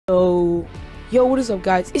Yo, what is up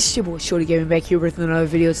guys, it's your boy Shorty Gaming back here with another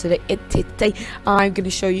video today, and today I'm going to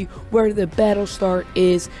show you where the battle start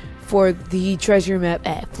is for the treasure map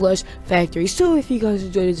at Flush Factory. So if you guys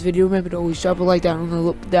enjoyed this video, remember to always drop a like down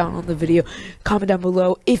on the video, comment down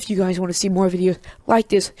below if you guys want to see more videos like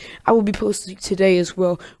this. I will be posting today as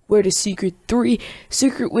well where the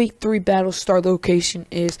secret week 3 battle start location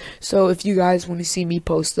is. So if you guys want to see me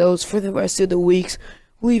post those for the rest of the weeks,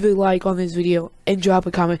 leave a like on this video and drop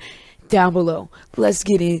a comment down below. Let's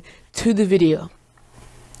get into the video.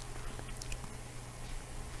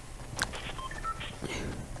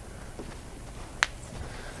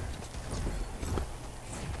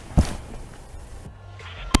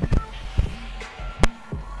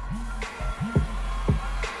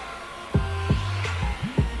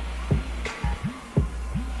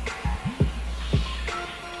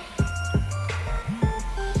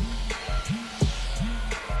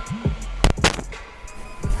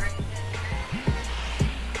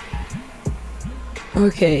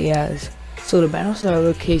 Okay, guys, so the battle start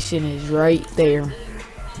location is right there.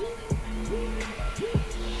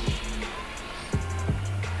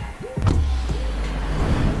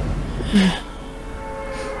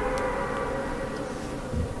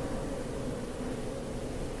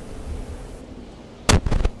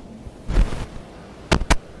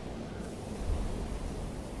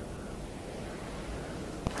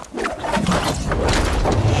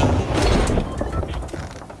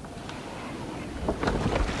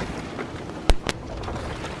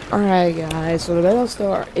 Alright guys, so the battle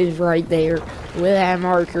star is right there where that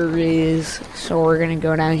marker is. So we're gonna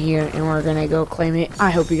go down here and we're gonna go claim it.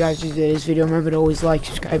 I hope you guys enjoyed this video. Remember to always like,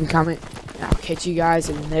 subscribe, and comment. And I'll catch you guys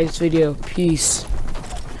in the next video. Peace.